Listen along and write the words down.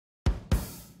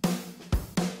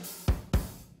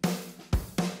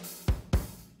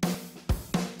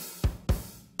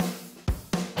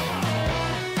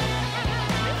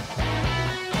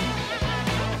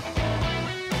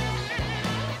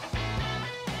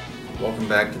Welcome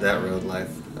back to That Road Life.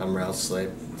 I'm Ralph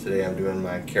Slape. Today I'm doing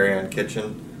my carry-on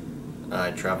kitchen. I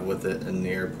traveled with it in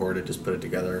the airport. I just put it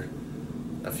together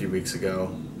a few weeks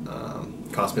ago.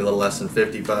 Cost me a little less than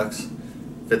 50 bucks.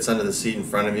 Fits under the seat in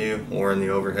front of you or in the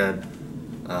overhead.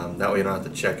 That way you don't have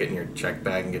to check it in your check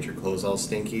bag and get your clothes all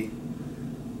stinky.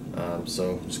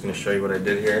 So I'm just going to show you what I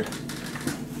did here.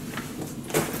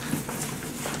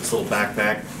 This little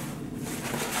backpack.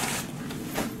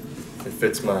 It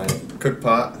fits my cook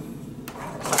pot,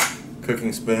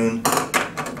 cooking spoon,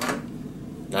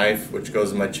 knife, which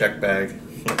goes in my check bag,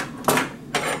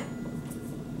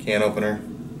 can opener,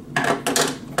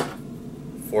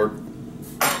 fork,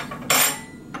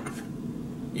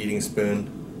 eating spoon,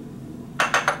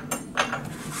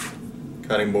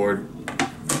 cutting board,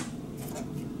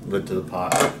 lid to the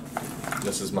pot.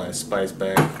 This is my spice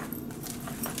bag.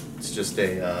 It's just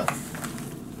a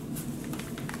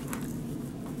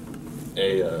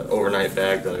overnight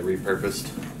bag that I repurposed.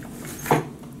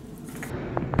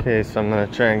 Okay, so I'm gonna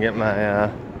try and get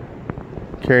my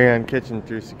carry-on kitchen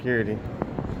through security.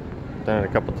 Done it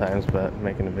a couple times, but I'm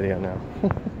making a video now.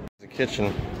 The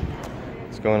kitchen,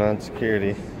 it's going on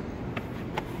security.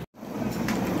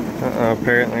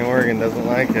 Apparently Oregon doesn't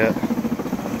like it.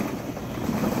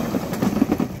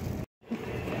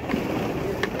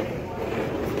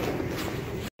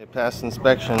 It passed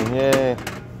inspection, yay!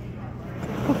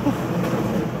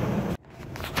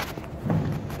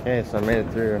 Okay, so I made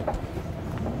it through.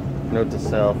 Note to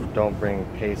self, don't bring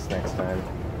paste next time.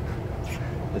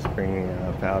 Just bring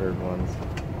powdered ones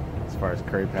as far as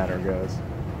curry powder goes.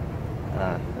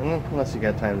 Unless you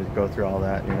got time to go through all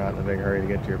that and you're not in a big hurry to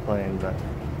get to your plane, but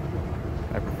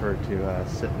I prefer to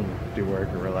sit and do work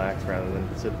or relax rather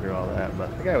than sit through all that.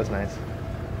 But the guy was nice,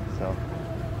 so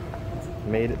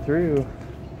made it through.